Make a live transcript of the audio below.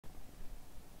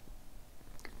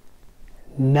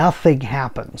Nothing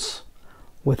happens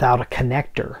without a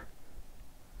connector.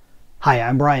 Hi,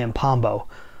 I'm Brian Pombo.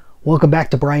 Welcome back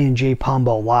to Brian J.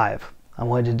 Pombo Live. I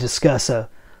wanted to discuss a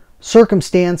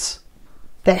circumstance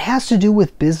that has to do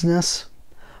with business,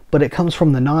 but it comes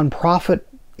from the nonprofit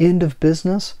end of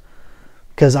business,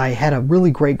 because I had a really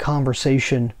great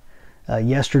conversation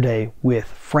yesterday with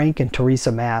Frank and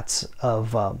Teresa Matz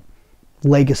of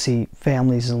Legacy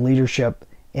Families and Leadership,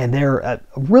 and they're a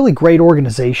really great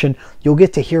organization. You'll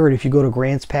get to hear it if you go to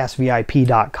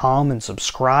grantspassvip.com and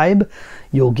subscribe.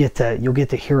 You'll get to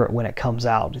hear it when it comes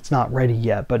out. It's not ready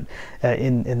yet, but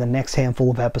in the next handful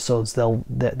of episodes,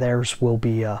 theirs will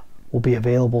be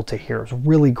available to hear. It's a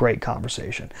really great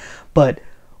conversation. But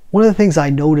one of the things I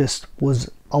noticed was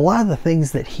a lot of the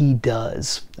things that he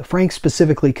does, Frank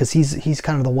specifically, because he's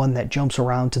kind of the one that jumps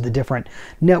around to the different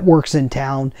networks in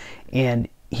town, and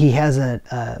he has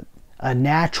a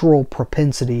natural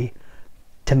propensity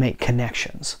to make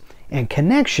connections. And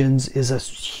connections is a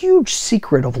huge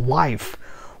secret of life,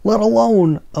 let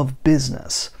alone of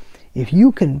business. If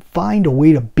you can find a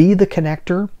way to be the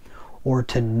connector or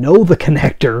to know the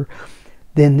connector,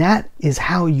 then that is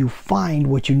how you find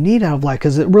what you need out of life.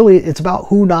 Because it's about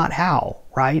who, not how,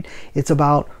 right? It's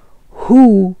about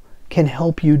who can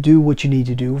help you do what you need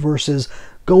to do versus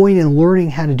going and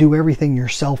learning how to do everything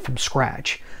yourself from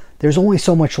scratch. There's only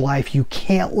so much life. You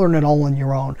can't learn it all on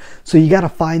your own. So you got to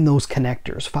find those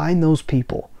connectors, find those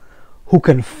people who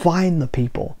can find the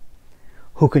people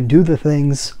who can do the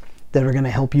things that are going to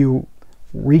help you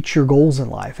reach your goals in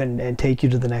life and take you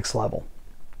to the next level.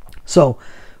 So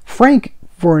Frank,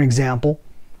 for an example,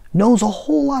 knows a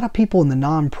whole lot of people in the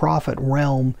nonprofit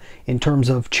realm in terms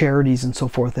of charities and so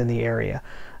forth in the area.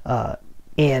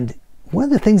 And one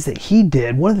of the things that he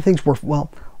did, let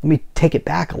me take it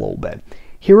back a little bit.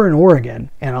 Here in Oregon,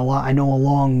 and I know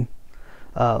along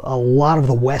a lot of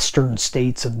the western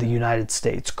states of the United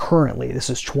States, currently, this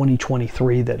is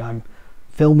 2023 that I'm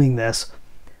filming this,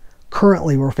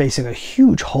 currently we're facing a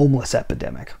huge homeless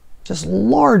epidemic. Just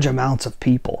large amounts of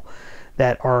people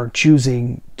that are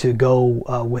choosing to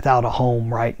go without a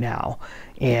home right now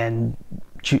and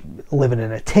living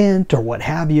in a tent or what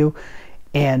have you,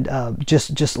 and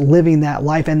just living that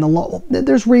life. And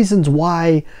there's reasons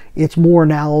why it's more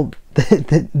now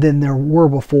than there were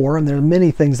before, and there are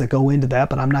many things that go into that,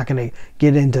 but I'm not going to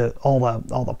get into all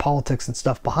the politics and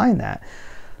stuff behind that.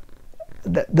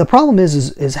 The problem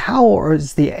is how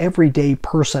is the everyday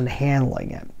person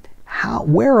handling it?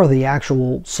 Where are the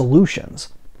actual solutions?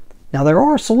 Now, there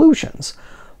are solutions,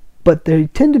 but they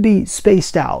tend to be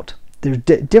spaced out. There's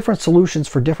different solutions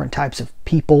for different types of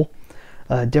people,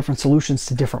 different solutions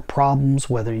to different problems,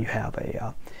 whether you have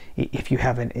if you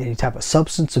have any type of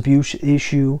substance abuse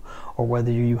issue, or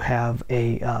whether you have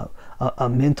a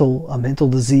mental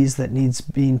disease that needs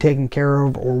being taken care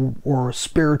of, or a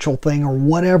spiritual thing, or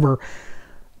whatever.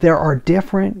 There are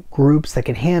different groups that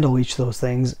can handle each of those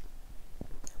things.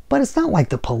 But it's not like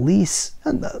the police.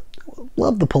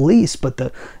 Love the police,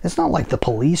 but it's not like the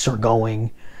police are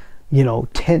going,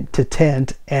 tent to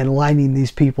tent and lining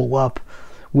these people up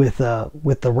with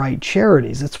the right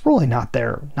charities. It's really not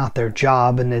their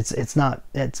job, and it's not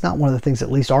one of the things,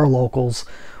 at least our locals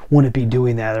wouldn't be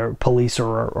doing that, or police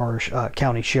or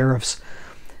county sheriffs.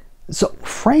 So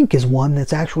Frank is one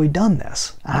that's actually done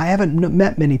this. I haven't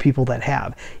met many people that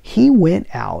have. He went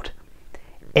out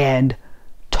and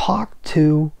talked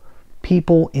to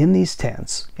people in these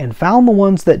tents and found the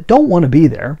ones that don't want to be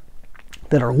there,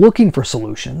 that are looking for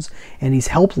solutions, and he's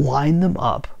helped line them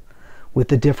up with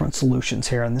the different solutions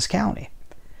here in this county.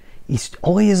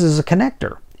 All he is a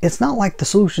connector. It's not like the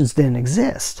solutions didn't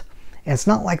exist. And it's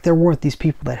not like there weren't these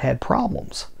people that had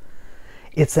problems.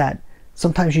 It's that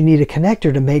sometimes you need a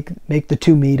connector to make the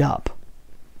two meet up.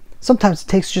 Sometimes it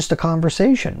takes just a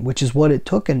conversation, which is what it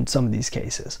took in some of these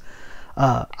cases.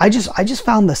 I just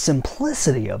found the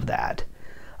simplicity of that,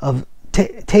 of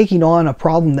taking on a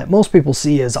problem that most people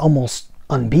see as almost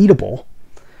unbeatable,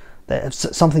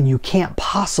 that's something you can't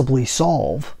possibly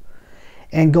solve,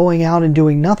 and going out and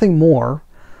doing nothing more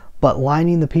but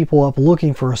lining the people up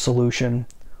looking for a solution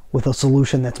with a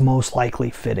solution that's most likely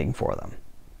fitting for them.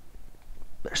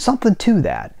 There's something to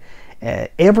that.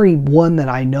 Everyone that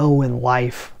I know in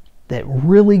life that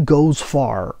really goes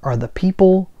far are the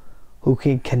people who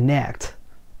can connect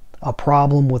a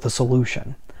problem with a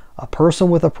solution. A person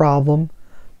with a problem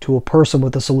to a person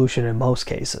with a solution in most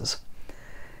cases.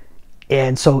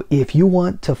 And so if you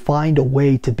want to find a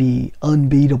way to be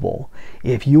unbeatable,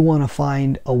 if you want to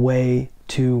find a way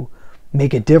to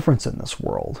make a difference in this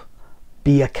world,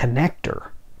 be a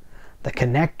connector. The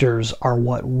connectors are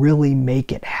what really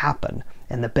make it happen.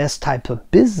 And the best type of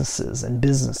businesses and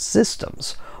business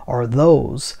systems are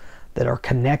those that are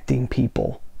connecting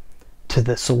people to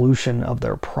the solution of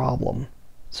their problem.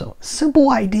 So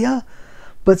simple idea,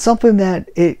 but something that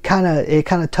it kind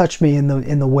of touched me in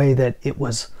the way that it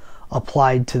was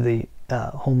applied to the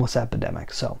homeless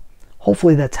epidemic. So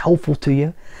hopefully that's helpful to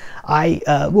you.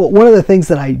 One of the things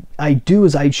that I do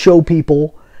is I show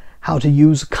people how to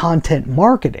use content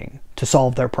marketing to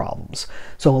solve their problems.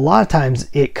 So a lot of times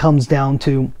it comes down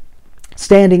to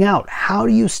standing out. How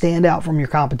do you stand out from your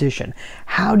competition?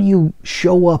 How do you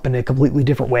show up in a completely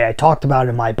different way? I talked about it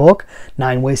in my book,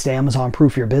 9 Ways to Amazon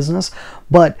Proof Your Business,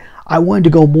 but I wanted to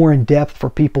go more in depth for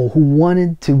people who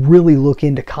wanted to really look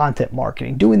into content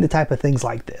marketing, doing the type of things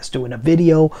like this, doing a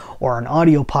video or an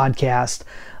audio podcast,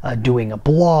 doing a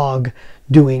blog,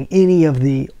 doing any of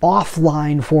the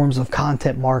offline forms of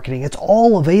content marketing. It's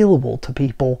all available to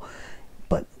people,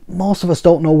 but most of us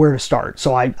don't know where to start.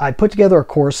 So I put together a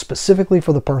course specifically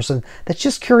for the person that's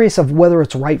just curious of whether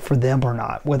it's right for them or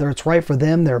not, whether it's right for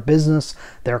them, their business,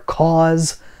 their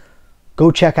cause. Go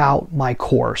check out my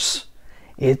course.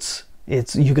 You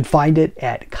can find it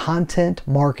at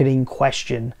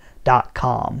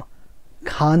contentmarketingquestion.com.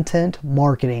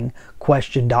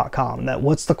 contentmarketingquestion.com.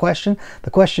 What's the question?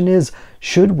 The question is,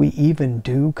 should we even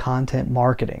do content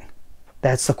marketing?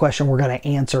 That's the question we're going to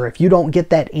answer. If you don't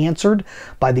get that answered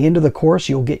by the end of the course,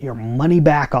 you'll get your money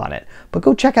back on it. But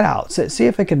go check it out. See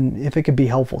if it can be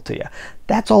helpful to you.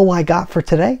 That's all I got for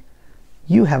today.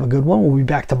 You have a good one. We'll be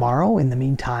back tomorrow. In the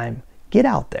meantime, get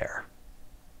out there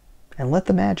and let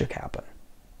the magic happen.